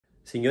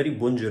Signori,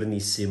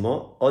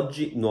 buongiornissimo.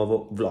 Oggi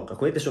nuovo vlog.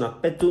 Come vedete sono a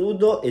petto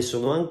nudo e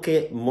sono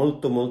anche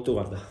molto,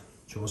 guarda,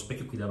 c'è uno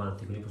specchio qui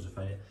davanti, quindi posso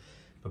fare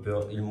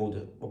proprio il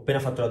mood. Ho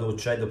appena fatto la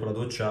doccia e dopo la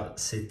doccia,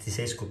 se ti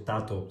sei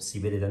scottato, si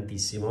vede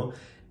tantissimo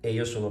e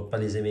io sono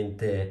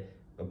palesemente...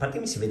 A parte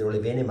che mi si vedono le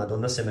vene,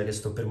 madonna, sembra che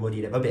sto per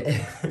morire. Vabbè,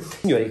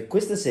 signori,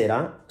 questa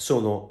sera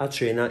sono a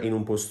cena in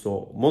un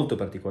posto molto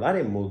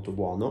particolare, molto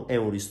buono. È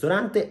un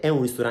ristorante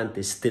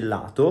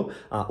stellato,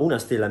 ha una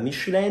stella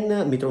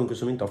Michelin. Mi trovo in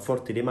questo momento a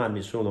Forte Dei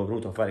Marmi, sono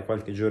venuto a fare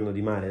qualche giorno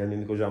di mare dal mio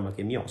amico Giamma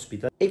che mi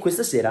ospita. E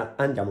questa sera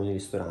andiamo in un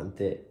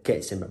ristorante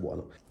che sembra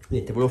buono.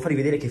 Niente, volevo farvi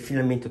vedere che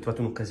finalmente ho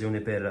trovato un'occasione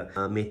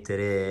per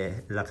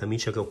mettere la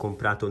camicia che ho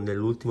comprato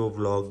nell'ultimo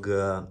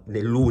vlog,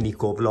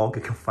 nell'unico vlog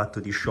che ho fatto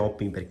di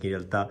shopping, perché in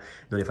realtà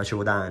non ne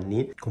facevo da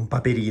anni, con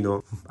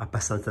Paperino,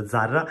 abbastanza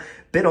zarra,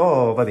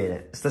 però va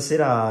bene,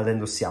 stasera la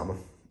indossiamo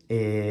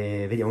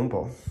e vediamo un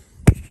po'.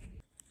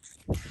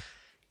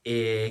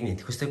 E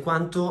niente, questo è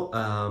quanto.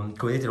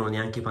 Come vedete non ho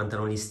neanche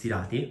pantaloni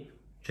stirati,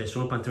 cioè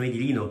sono pantaloni di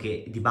lino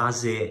che di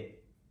base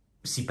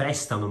si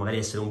prestano magari a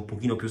essere un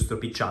pochino più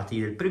stropicciati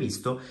del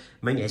previsto,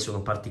 ma i miei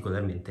sono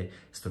particolarmente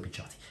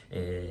stropicciati.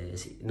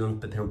 Sì, per non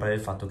parlare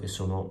del fatto che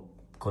sono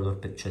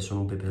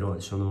sono un peperone,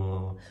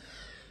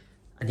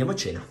 Andiamo a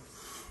cena.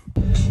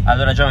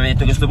 Allora già mi ha detto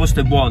che questo posto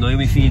è buono, io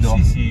mi fido.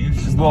 Sì,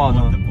 è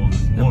buono.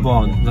 È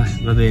buono.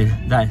 Vai, va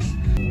bene, dai.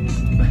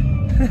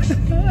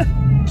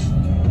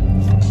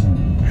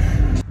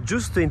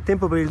 Giusto in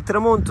tempo per il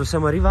tramonto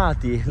siamo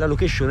arrivati, la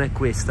location è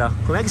questa.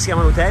 Com'è che si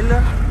chiama l'hotel?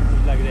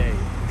 Villa Grey.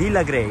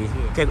 Villa Grey,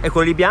 sì. Che è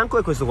quello lì bianco o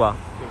è questo qua?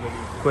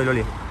 Quello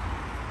lì.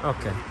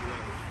 Ok.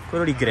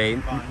 Quello lì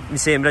Grey, mi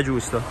sembra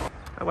giusto.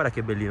 Ma guarda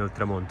che bellino il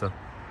tramonto.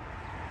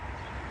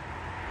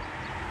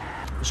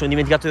 Mi sono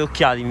dimenticato gli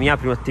occhiali, mi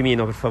apri un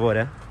attimino per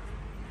favore?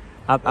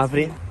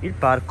 Apri. Il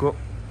parco,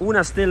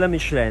 una stella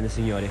Michelin,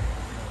 signori.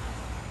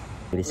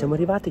 Siamo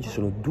arrivati, ci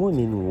sono due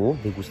menù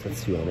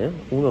degustazione,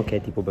 uno che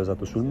è tipo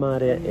basato sul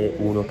mare e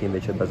uno che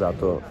invece è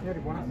basato...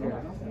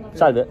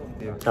 Salve!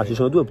 Ah, ci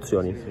sono due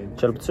opzioni,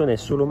 c'è l'opzione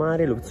solo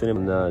mare e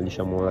l'opzione,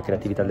 diciamo, la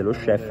creatività dello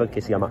chef che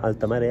si chiama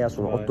Alta Marea,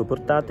 sono 8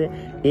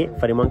 portate e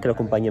faremo anche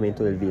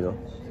l'accompagnamento del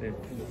vino.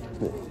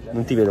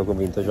 Non ti vedo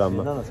convinto,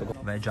 Giamma?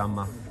 Beh,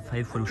 Giamma,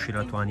 fai fuoriuscire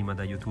la tua anima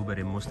da youtuber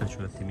e mostraci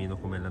un attimino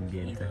com'è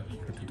l'ambiente.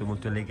 È tutto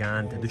molto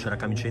elegante, tu c'è la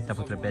camicetta,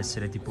 potrebbe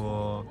essere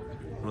tipo...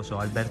 non lo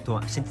so,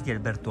 sentiti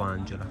Alberto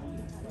Angela.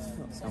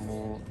 No,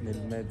 siamo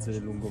nel mezzo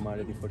del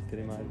lungomare di Forte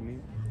Dei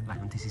Marmi. Ma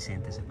non ti si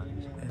sente se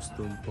parli.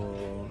 Sto un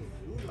po'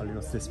 alle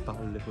nostre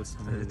spalle,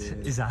 possiamo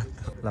vedere.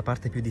 Esatto. La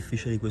parte più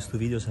difficile di questo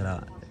video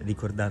sarà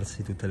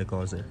ricordarsi tutte le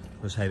cose.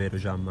 Lo sai, vero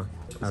Giamma?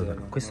 Allora,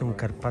 questo è un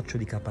carpaccio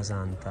di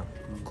capasanta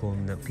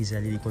con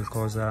piselli di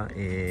qualcosa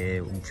e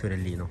un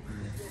fiorellino.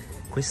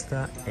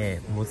 Questa è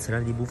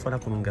mozzarella di bufala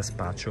con un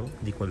gazpacio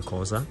di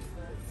qualcosa.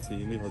 Sì,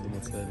 mi ricordo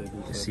mozzarella di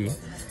bufala. Sì.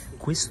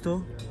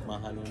 Questo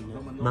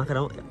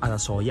macaron alla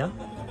soia,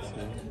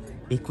 sì.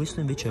 E questo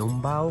invece è un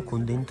bao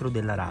con dentro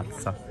della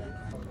razza.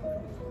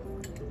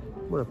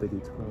 Buon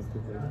appetito.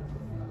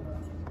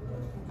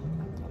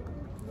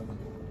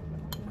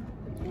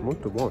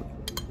 Molto buono.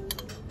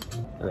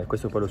 Vabbè,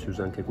 questo poi lo si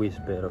usa anche qui,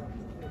 spero.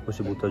 Poi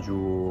si butta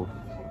giù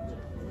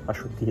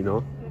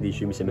asciuttino?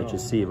 Dici mi sembra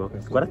eccessivo.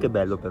 Guarda che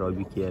bello però il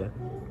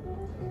bicchiere.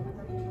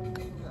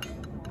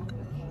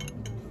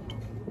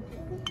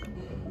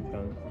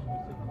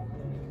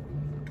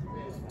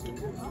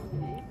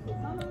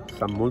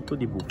 Sa molto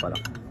di bufala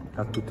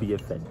a tutti gli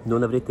effetti.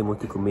 Non avrete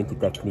molti commenti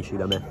tecnici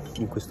da me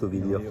in questo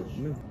video.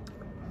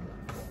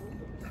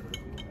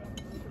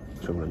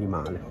 Sono un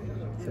animale.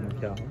 Siamo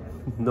chiari?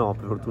 No,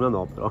 per fortuna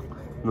no, però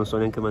non so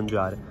neanche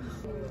mangiare.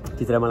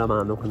 Ti trema la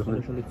mano quando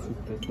mangi le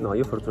zuppe? No,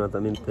 io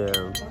fortunatamente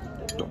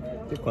no.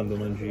 E quando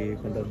mangi,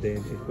 quando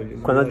addenti?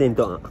 Quando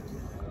addento no.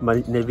 Ma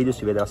nel video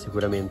si vedrà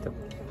sicuramente.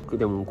 Qui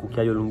abbiamo un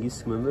cucchiaio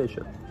lunghissimo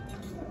invece.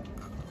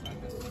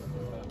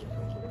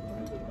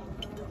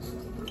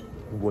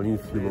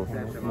 Buonissimo.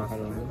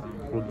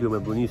 Oddio, ma è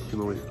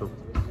buonissimo questo.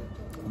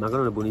 Il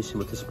macaron è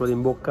buonissimo, ti esplode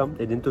in bocca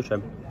e dentro c'è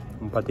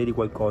un patè di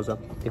qualcosa.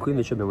 E qui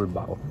invece abbiamo il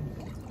bao.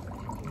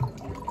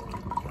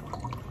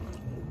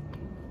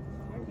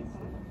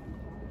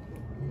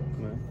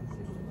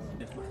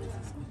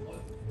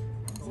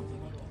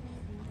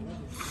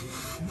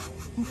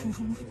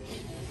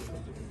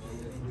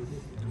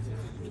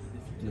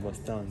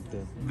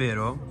 Devastante.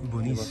 Vero?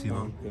 Buonissimo.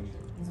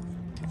 Devastante.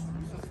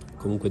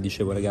 Comunque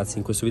dicevo ragazzi,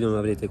 in questo video non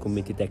avrete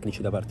commenti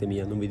tecnici da parte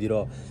mia, non vi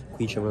dirò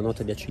qui c'è una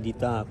nota di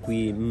acidità,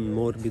 qui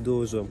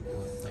morbidoso,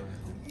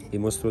 vi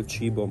mostro il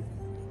cibo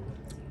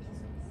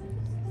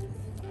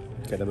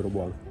che è davvero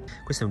buono.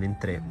 Questo è un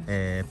entrée,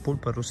 è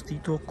polpo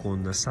arrostito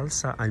con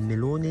salsa al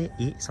melone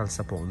e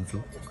salsa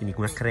ponzu, quindi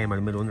una crema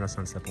al melone e la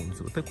salsa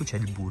ponzu. E poi qui c'è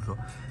il burro,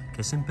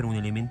 che è sempre un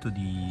elemento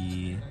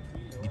di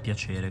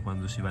piacere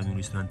quando si va in un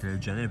ristorante del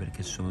genere,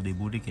 perché ci sono dei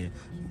burri che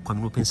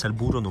quando uno pensa al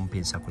burro non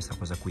pensa a questa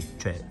cosa qui,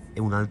 cioè è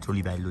un altro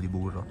livello di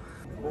burro.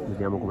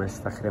 Vediamo com'è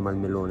sta crema al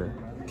melone.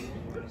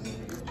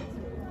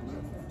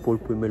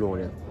 Polpo e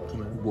melone,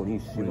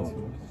 buonissimo.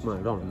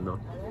 Madonna.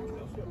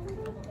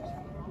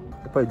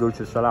 poi è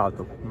dolce e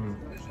salato.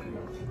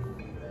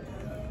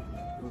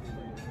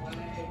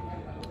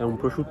 È un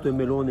prosciutto e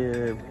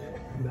melone.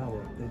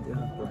 Bravo,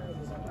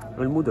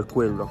 Il mood è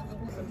quello.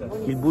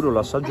 Il burro lo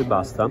assaggio e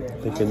basta,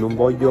 perché non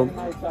voglio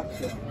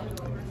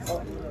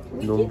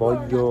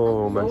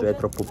mangiare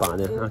troppo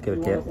pane, anche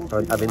perché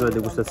avendo la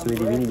degustazione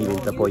di vini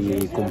diventa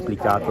poi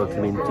complicato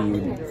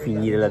altrimenti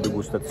finire la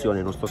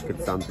degustazione. Non sto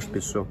scherzando,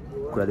 spesso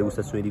con la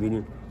degustazione di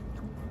vini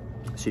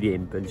si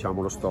riempie,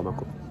 diciamo, lo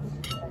stomaco.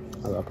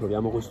 Allora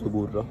proviamo questo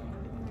burro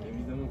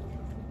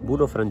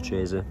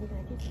francese.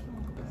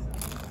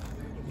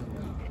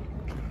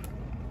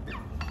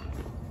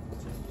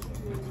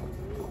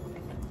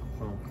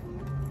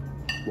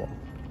 Buono.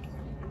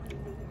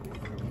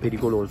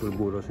 Pericoloso il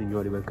burro,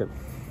 signori, perché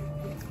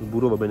il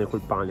burro va bene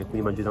col pane,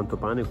 quindi mangi tanto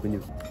pane,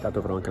 quindi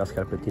tanto provo anche la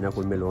scarpettina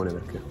col melone,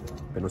 perché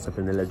per non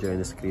sapere né leggere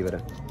né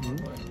scrivere.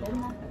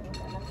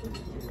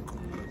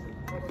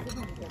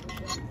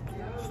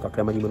 Sta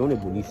crema di melone è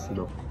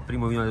buonissima.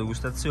 Primo vino da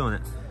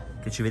degustazione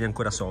che ci vede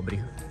ancora sobri.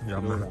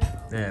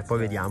 Poi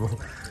vediamo.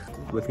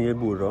 Dove finire il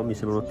burro? Mi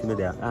sembra un'ottima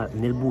idea. Ah,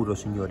 nel burro,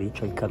 signori,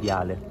 c'è il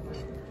caviale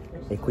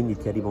e quindi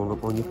ti arriva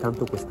ogni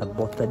tanto questa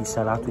botta di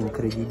salato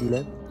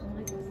incredibile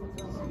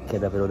che è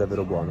davvero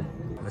davvero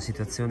buono. La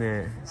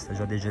situazione sta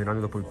già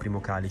degenerando dopo il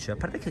primo calice, a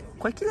parte che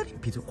qualche l'ha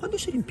riempito. Quando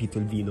si è riempito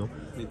il vino?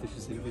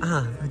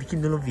 Ah, di chi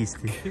non l'ho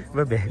visti?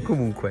 Vabbè,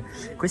 comunque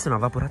questa è una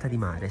vaporata di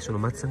mare, sono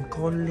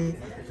mazzancolle,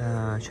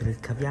 c'è del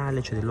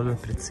caviale, c'è dell'olio al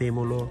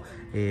prezzemolo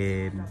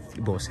e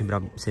boh, sembra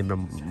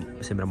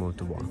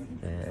molto buono.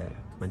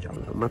 Mangiamo.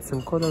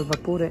 Mazzancolle al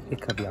vapore e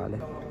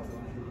caviale.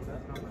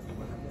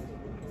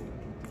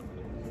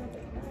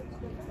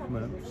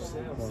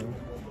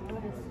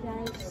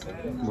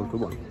 Molto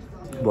buono.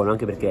 Buono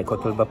anche perché è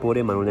cotto al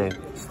vapore ma non è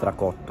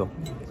stracotto,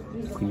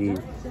 quindi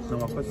no,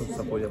 ma poi sono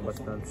sapori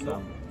abbastanza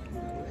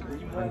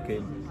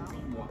anche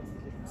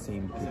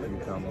semplici,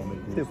 diciamo, come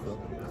gusto.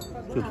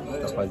 sì.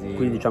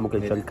 Quindi diciamo che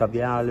c'è il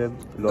caviale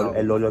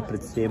e l'olio al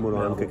prezzemolo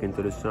anche, che è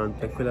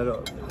interessante. E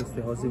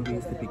queste cose qui,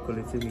 queste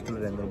piccolezze piccole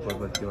rendono un po'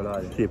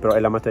 particolari. Sì, però è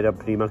la materia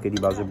prima che di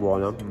base è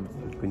buona,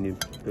 quindi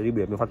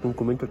terribile. Abbiamo fatto un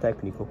commento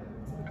tecnico.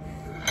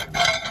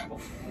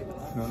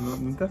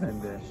 Non ti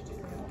rende?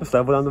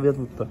 Stava volando via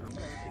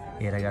tutto.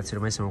 E ragazzi,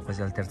 ormai siamo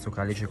quasi al terzo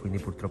calice, quindi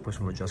purtroppo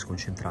sono già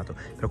sconcentrato.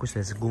 Però questo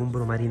è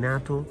sgombro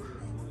marinato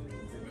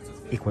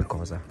e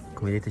qualcosa.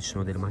 Come vedete ci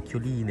sono delle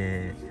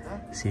macchioline.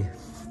 Sì.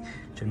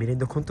 Cioè mi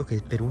rendo conto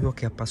che per uno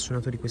che è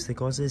appassionato di queste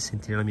cose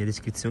sentire la mia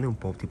descrizione è un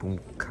po' tipo un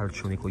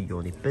calcio nei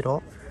coglioni.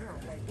 Però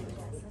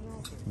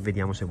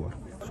vediamo se è buono.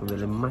 Sono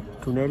delle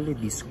mattonelle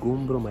di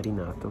sgombro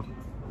marinato.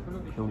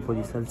 C'è un po'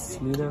 di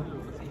salsina,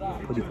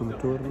 un po' di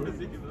contorno.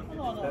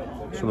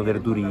 Sono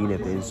verdurine,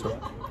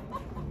 penso.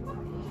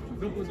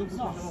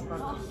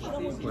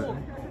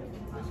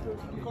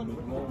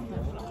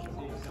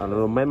 Allora,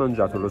 non ho mai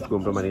mangiato lo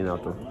sgombro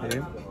marinato.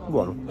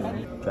 Buono,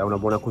 cioè ha una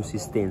buona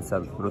consistenza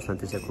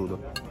nonostante sia crudo.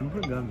 Un po'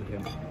 grande che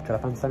c'è la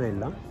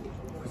panzanella?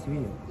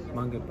 sì,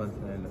 manca il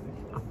panzanella.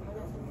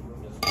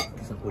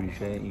 Che sapori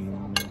c'è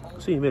in...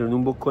 Sì, è vero, in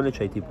un boccone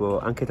c'hai tipo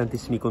anche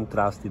tantissimi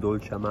contrasti,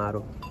 dolce,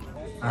 amaro.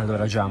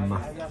 Allora Giamma,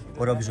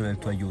 ora ho bisogno del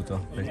tuo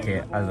aiuto,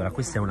 perché allora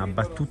questa è una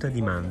battuta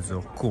di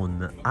manzo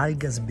con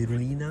alga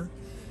sbirulina.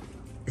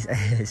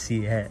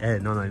 Sì,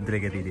 no, non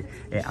che ridi.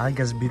 È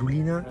alga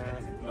sbirulina,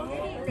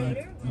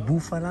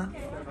 bufala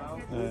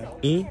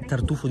e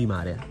tartufo di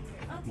mare.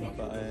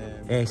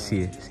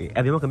 Sì. E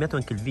abbiamo cambiato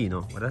anche il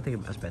vino. Guardate che...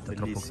 aspetta,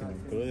 troppo...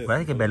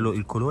 Guardate che bello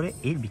il colore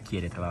e il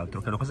bicchiere, tra l'altro,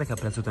 che è una cosa che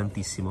apprezzo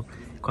tantissimo.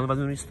 Quando vado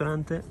in un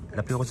ristorante,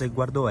 la prima cosa che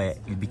guardo è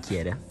il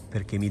bicchiere,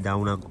 perché mi dà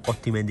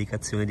un'ottima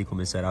indicazione di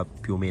come sarà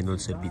più o meno il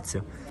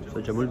servizio.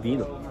 Assaggiamo il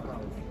vino.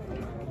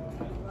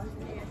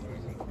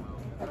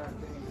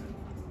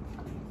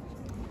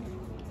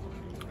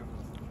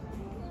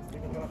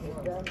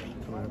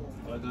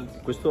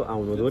 Questo ha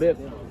un odore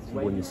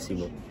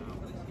buonissimo,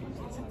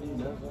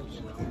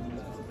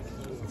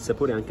 il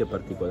sapore è anche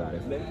particolare.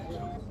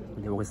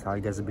 Vediamo questa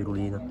alga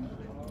sbirulina,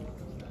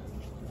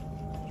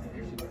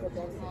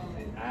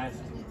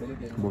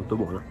 molto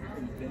buona.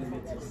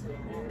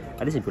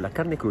 Ad esempio la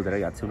carne cruda,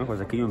 ragazzi, è una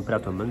cosa che io ho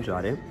imparato a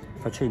mangiare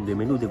facendo i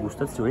menù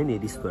degustazione nei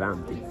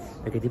ristoranti,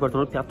 perché ti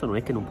portano il piatto, non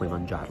è che non puoi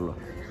mangiarlo,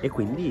 e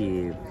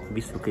quindi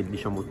visto che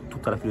diciamo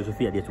tutta la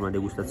filosofia dietro una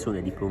degustazione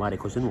è di provare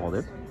cose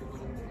nuove,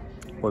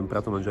 ho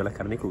imparato a mangiare la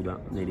carne cruda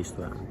nei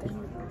ristoranti.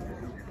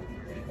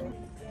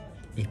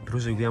 E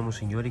proseguiamo,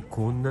 signori,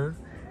 con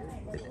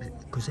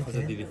cos'è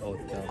che è?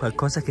 Ricotta.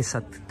 Qualcosa che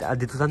ha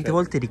detto tante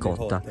volte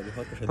ricotta.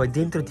 Poi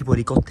dentro è tipo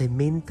ricotta e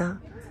menta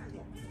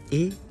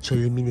e c'è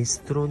il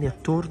minestrone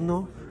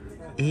attorno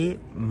e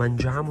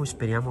mangiamo e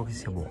speriamo che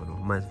sia buono,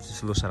 ma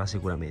lo sarà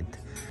sicuramente.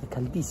 È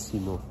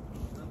caldissimo.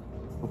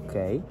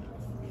 Ok,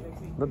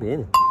 va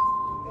bene.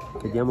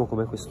 Vediamo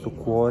com'è questo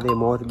cuore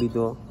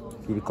morbido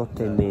di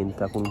ricotta e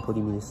menta con un po'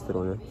 di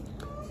minestrone.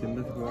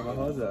 Sembra tipo una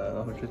cosa,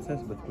 la concezione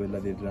sembra quella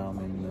del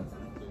ramen.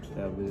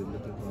 Cioè, a vederlo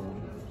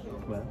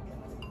beh.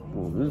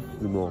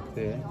 Buonissimo.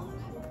 Sì.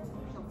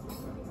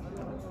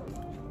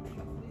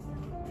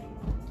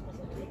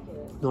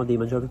 No, devi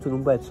mangiare tutto in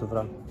un pezzo,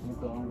 fra.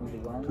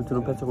 Tutto in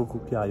un pezzo col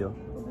cucchiaio.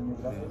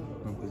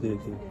 Sì,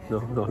 sì.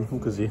 No, non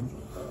così.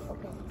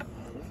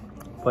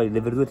 Poi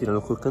le verdure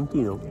tirano col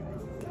cantino.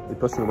 Il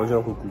prossimo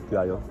mangerò col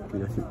cucchiaio.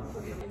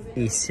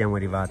 E siamo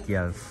arrivati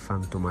al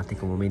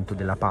fantomatico momento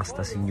della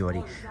pasta,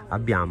 signori.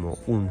 Abbiamo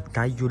un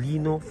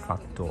tagliolino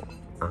fatto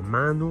a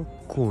mano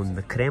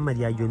con crema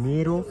di aglio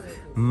nero,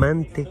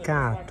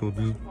 mantecato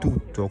il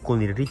tutto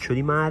con il riccio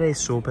di mare e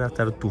sopra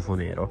tartufo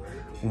nero,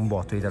 un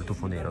botto di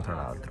tartufo nero tra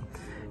l'altro.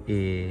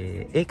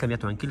 E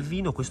cambiato anche il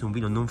vino. Questo è un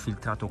vino non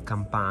filtrato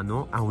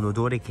campano, ha un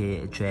odore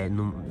che, cioè,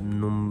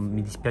 non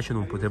mi dispiace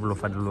non potervelo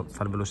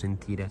farvelo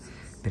sentire,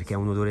 perché ha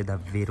un odore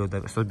davvero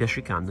sto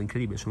sbiascicando,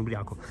 incredibile, sono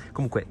ubriaco.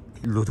 Comunque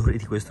l'odore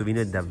di questo vino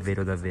è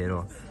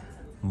davvero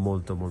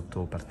molto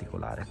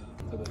particolare,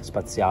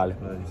 spaziale.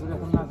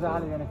 Con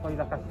nasale viene fuori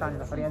da castagne,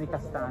 la farina di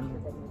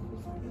castagne.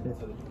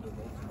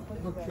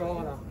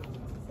 Nocciola.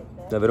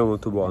 Davvero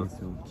molto buono.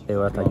 E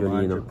ora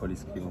tagliolino. Un po' di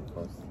schifo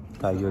apposta.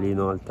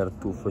 Tagliolino al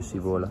tartufo e si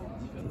vola.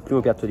 Il primo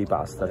piatto di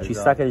pasta. Ci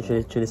sta che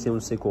ce ne sia un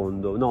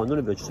secondo. No, non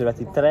è vero, ci sono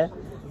arrivati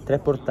tre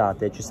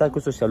portate. Ci sta che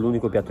questo sia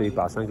l'unico piatto di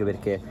pasta, anche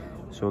perché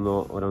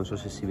sono, ora non so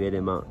se si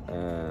vede, ma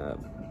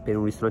per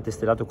un ristorante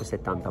stellato questa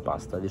è tanta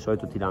pasta. Di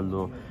solito ti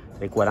danno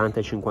tra i 40 e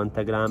i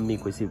 50 grammi,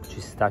 questi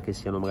ci sta che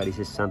siano magari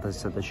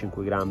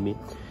 60-65 grammi,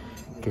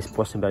 che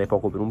può sembrare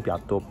poco per un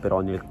piatto,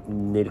 però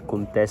nel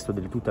contesto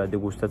di tutta la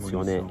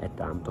degustazione buonissimo. È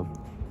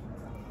tanto.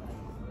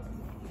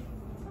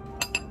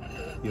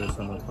 Io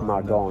sono fan.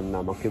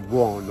 Madonna, ma che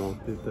buono!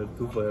 Il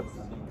tartufo è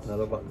una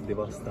roba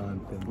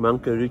devastante. Ma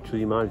anche il riccio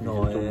di mare,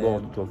 no, un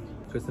botto.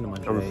 Questo ne Ha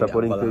mangerei un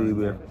sapore a valanga.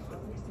 incredibile.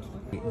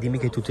 Dimmi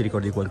che tu ti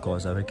ricordi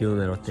qualcosa, perché io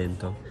non ero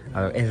attento.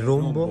 Allora, è il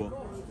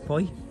rombo,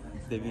 poi?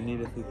 Devi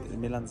unire tutto, il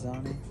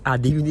melanzane. Ah,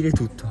 devi unire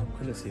tutto?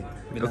 Quello sì,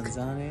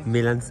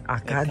 melanzane.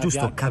 Okay.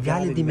 Giusto,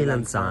 caviale di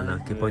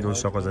melanzana, che poi non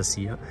so cosa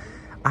sia.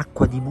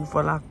 Acqua di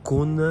bufala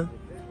con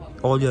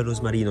olio al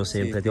rosmarino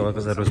sempre, sì, tipo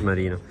qualcosa al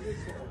rosmarino.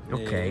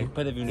 Ok,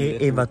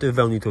 e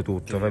va unito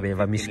tutto, va bene,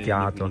 va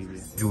mischiato.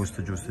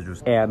 Giusto.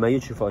 Ma io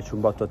ci faccio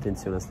un botto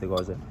attenzione a queste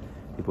cose,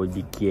 tipo il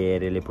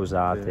bicchiere, le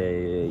posate,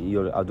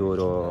 io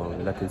adoro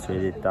l'attenzione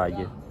ai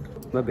dettagli.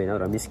 Va bene,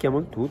 ora mischiamo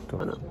il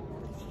tutto.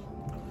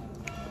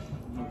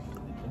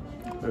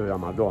 La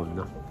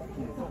Madonna.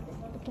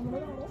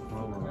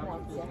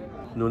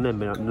 Non è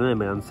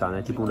melanzana,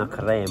 è tipo una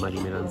crema di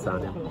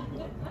melanzane.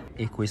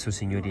 E questo,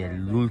 signori, è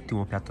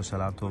l'ultimo piatto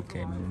salato,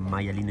 che è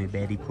maialino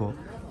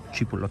iberico,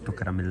 cipollotto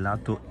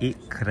caramellato e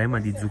crema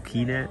di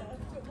zucchine,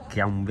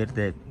 che ha un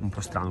verde un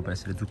po' strano per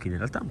essere zucchine in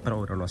realtà, però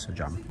ora lo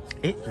assaggiamo.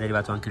 E è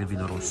arrivato anche il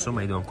vino rosso,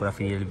 ma io devo ancora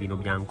finire il vino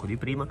bianco di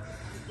prima,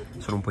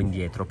 sono un po'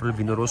 indietro, però il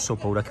vino rosso ho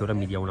paura che ora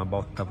mi dia una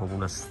botta, proprio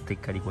una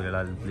stecca di quelle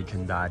là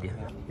leggendarie.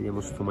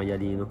 Vediamo sto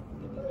maialino.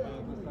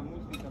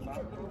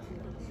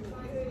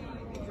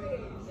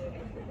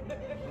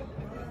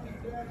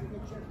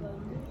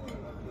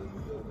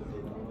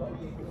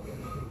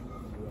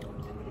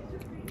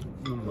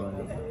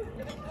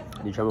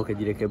 Diciamo che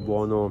dire che è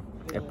buono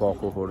è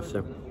poco,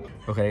 forse.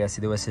 Ok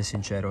ragazzi, devo essere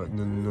sincero,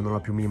 non ho la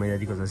più minima idea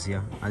di cosa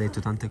sia. Ha detto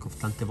tante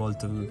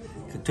volte.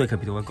 Tu hai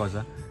capito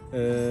qualcosa?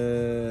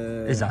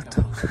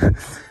 Esatto.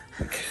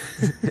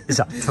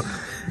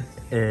 Esatto.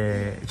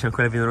 C'è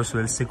ancora il vino rosso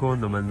del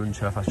secondo, ma non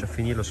ce la faccio a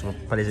finirlo, sono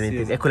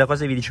palesemente... Sì. È quella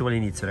cosa che vi dicevo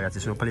all'inizio, ragazzi,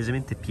 sono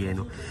palesemente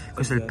pieno.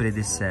 Questo è il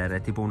pre-dessert,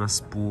 è tipo una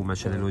spuma,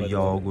 c'è dello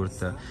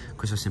yogurt.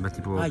 Questo sembra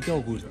tipo... Ah,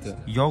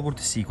 yogurt! Yogurt,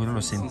 sì, quello l'ho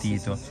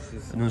sentito.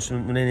 Sì.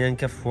 Non è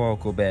neanche a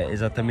fuoco, beh,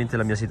 esattamente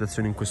la mia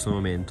situazione in questo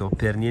momento,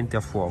 per niente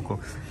a fuoco.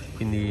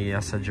 Quindi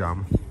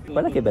assaggiamo.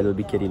 Guarda che bello il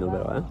bicchierino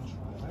però,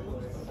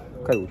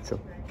 caruccio.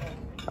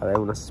 Vabbè,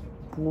 una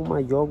spuma,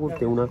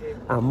 yogurt e una...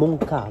 Ah,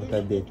 Moncard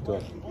ha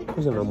detto.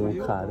 Cos'è una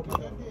Moncard?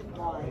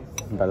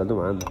 Bella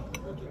domanda.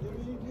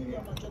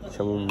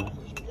 Facciamo un...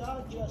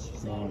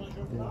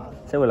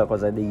 Sai quella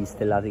cosa degli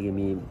stellati che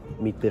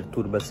mi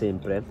perturba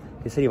sempre?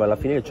 Che si arriva alla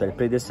fine che c'è il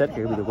pre-dessert,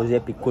 che capito, così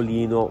è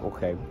piccolino,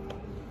 ok.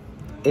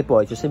 E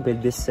poi c'è sempre il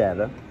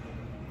dessert,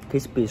 che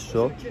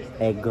spesso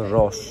è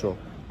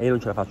grosso e io non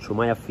ce la faccio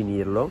mai a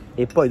finirlo.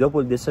 E poi dopo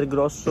il dessert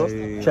grosso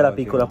c'è la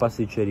piccola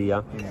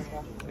pasticceria.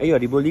 E io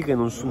arrivo lì che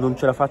non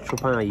ce la faccio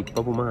mai,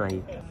 proprio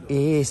mai.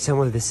 E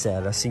siamo al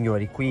dessert,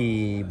 signori.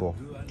 Qui, boh,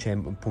 c'è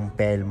un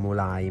pompelmo,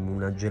 lime,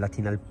 una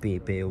gelatina al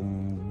pepe,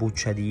 un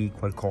buccia di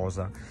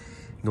qualcosa.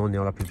 Non ne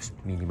ho la più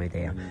minima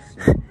idea.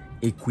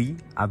 E qui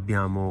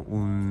abbiamo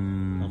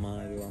un...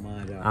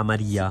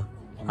 Amara.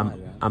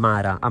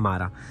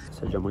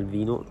 Assaggiamo il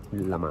vino,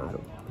 l'amaro.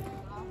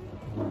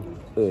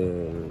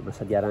 Ma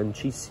sa di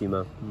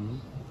arancissima.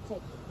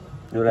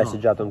 Non l'hai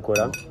assaggiato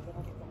ancora?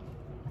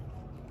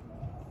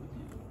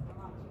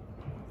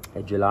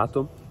 È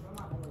gelato,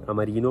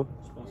 amarino,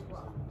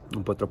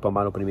 un po' troppo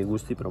amaro per i miei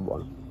gusti, però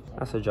buono.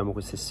 Assaggiamo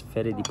queste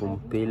sfere di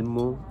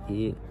pompelmo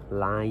e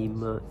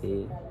lime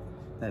e...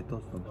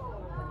 tosto.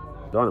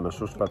 Madonna, ma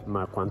sono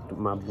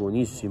ma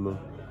buonissimo.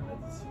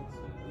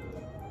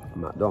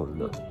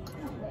 Madonna.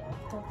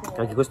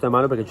 Anche questo è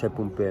amaro perché c'è il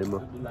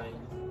pompelmo.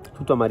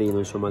 Tutto amarino,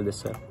 insomma, il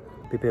dessert.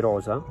 Pepe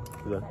rosa.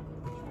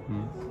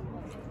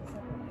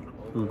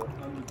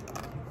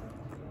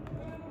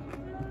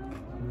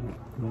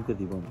 Comunque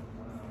tipo,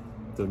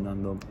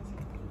 tornando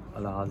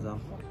alla casa.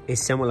 E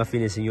siamo alla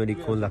fine, signori,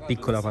 con la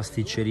piccola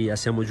pasticceria,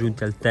 siamo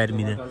giunti al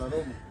termine.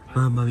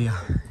 Mamma mia,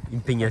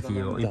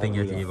 impegnativo,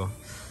 impegnativo.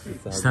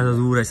 È stata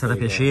dura, è stata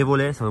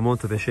piacevole, è stato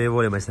molto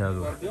piacevole, ma è stata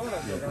dura.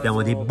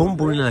 Abbiamo dei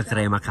bombolini alla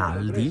crema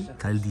caldi,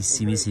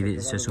 caldissimi,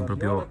 cioè sono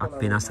proprio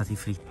appena stati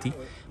fritti.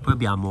 Poi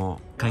abbiamo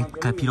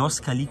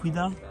capirosca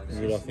liquida,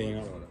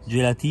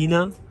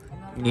 gelatina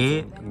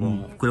e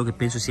quello che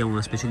penso sia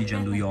una specie di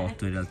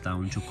gianduiotto, in realtà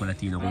un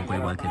cioccolatino comunque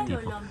di qualche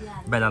tipo.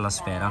 Bella alla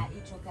sfera,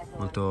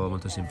 molto,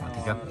 molto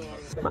simpatica.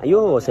 Ma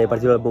io sarei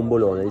partito dal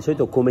bombolone. Di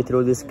solito come te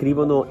lo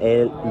descrivono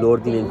è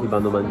l'ordine in cui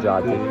vanno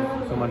mangiati.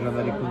 Sto mangiando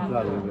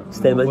all'incontrario.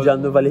 Stai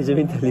mangiando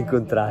palesemente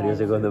all'incontrario,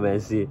 secondo me,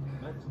 sì.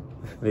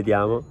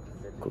 Vediamo.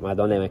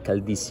 Madonna, ma è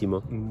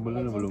caldissimo. Il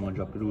bombolone volevo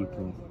mangiare per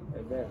ultimo.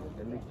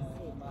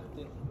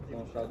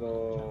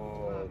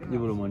 Io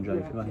volevo mangiare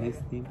prima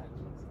questi.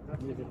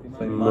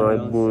 No, è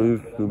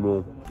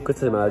buonissimo.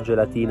 Questa sembra la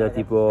gelatina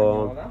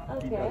tipo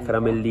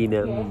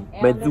caramelline.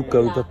 Ma è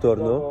zucchero tutto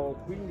attorno?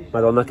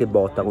 Madonna che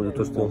botta con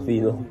tutto sto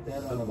fino.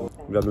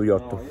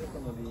 Gianduiotto.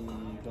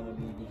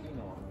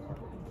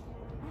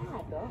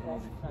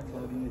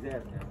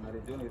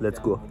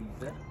 Let's go.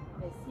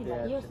 Sì,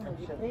 ma io sono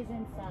di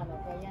Presenzano,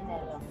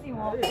 Caianello.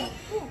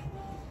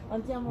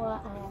 Andiamo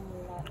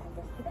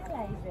all'ospedale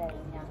a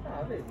Isernia.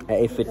 È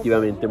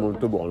effettivamente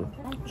molto buono.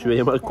 Ci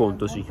vediamo al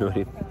conto,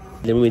 signori.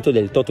 Nel momento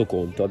del toto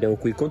conto. Abbiamo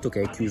qui il conto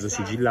che è chiuso,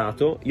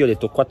 sigillato. Io ho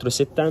detto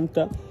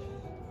 4,70.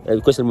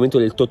 Questo è il momento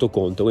del toto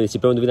conto. Quindi si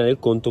prova a indovinare il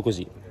conto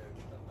così,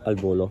 al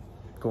volo.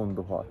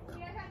 Tondo 4.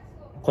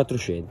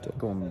 400.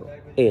 Tondo.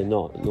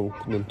 No,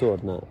 non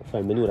torna. Fa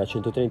il menù era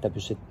 130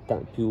 più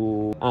 70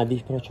 più... Ah,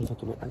 però ci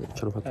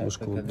hanno fatto uno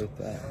sconto.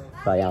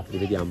 Vai, apri,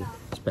 vediamo.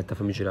 Aspetta,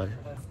 fammi girare.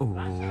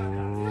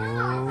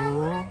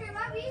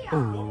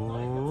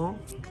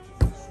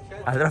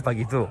 Allora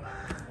paghi tu. Ho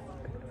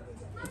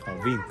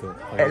vinto.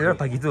 Allora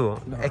paghi tu.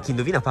 No. Chi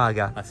indovina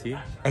paga. Ah sì?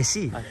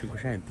 Sì. A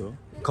 500?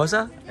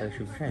 Cosa? Era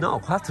 500? No,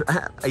 4.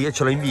 Io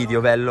ce l'ho in video,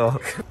 bello.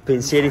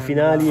 Pensieri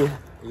finali?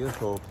 Io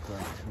top.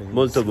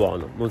 Molto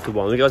buono, molto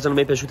buono. L'unica cosa non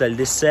mi è piaciuta è il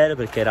dessert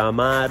perché era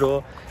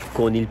amaro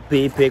con il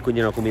pepe,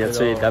 quindi è una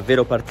combinazione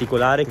davvero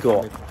particolare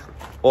che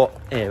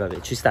vabbè,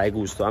 ci sta, è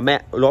gusto. A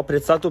me l'ho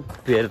apprezzato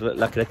per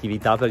la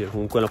creatività, perché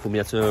comunque è una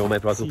combinazione che non avevo mai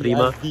provato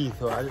prima. Al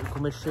dito,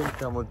 come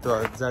scelta molto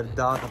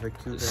azzardata per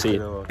chiudere. Sì,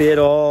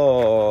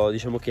 però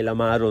diciamo che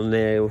l'amaro non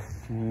è il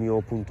mio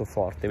punto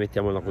forte,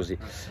 mettiamola così.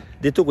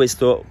 Detto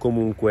questo,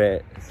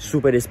 comunque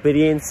super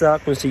esperienza,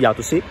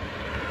 consigliato, sì.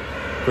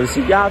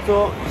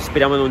 Consigliato,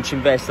 speriamo non ci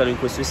investano in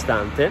questo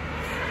istante.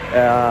 Ci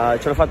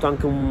hanno fatto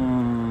anche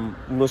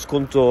uno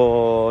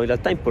sconto in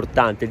realtà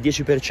importante, il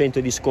 10%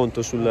 di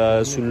sconto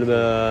sul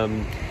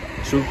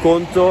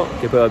conto,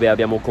 che poi vabbè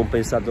abbiamo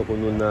compensato con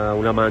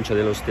una mancia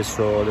dello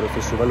stesso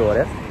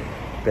valore,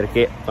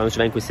 perché quando ce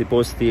l'hai in questi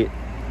posti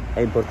è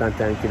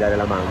importante anche dare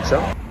la mancia.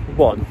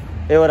 Buono,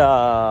 e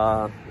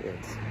ora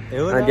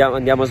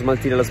andiamo a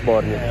smaltire la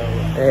sbornia.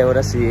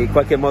 Ora sì, in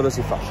qualche modo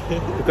si fa.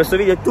 Per questo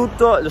video è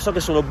tutto. Lo so che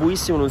sono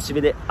buissimo, non si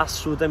vede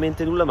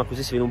assolutamente nulla, ma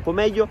così si vede un po'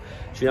 meglio.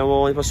 Ci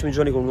vediamo nei prossimi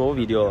giorni con un nuovo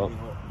video.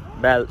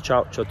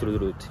 Ciao a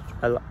tutti.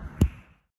 Bella.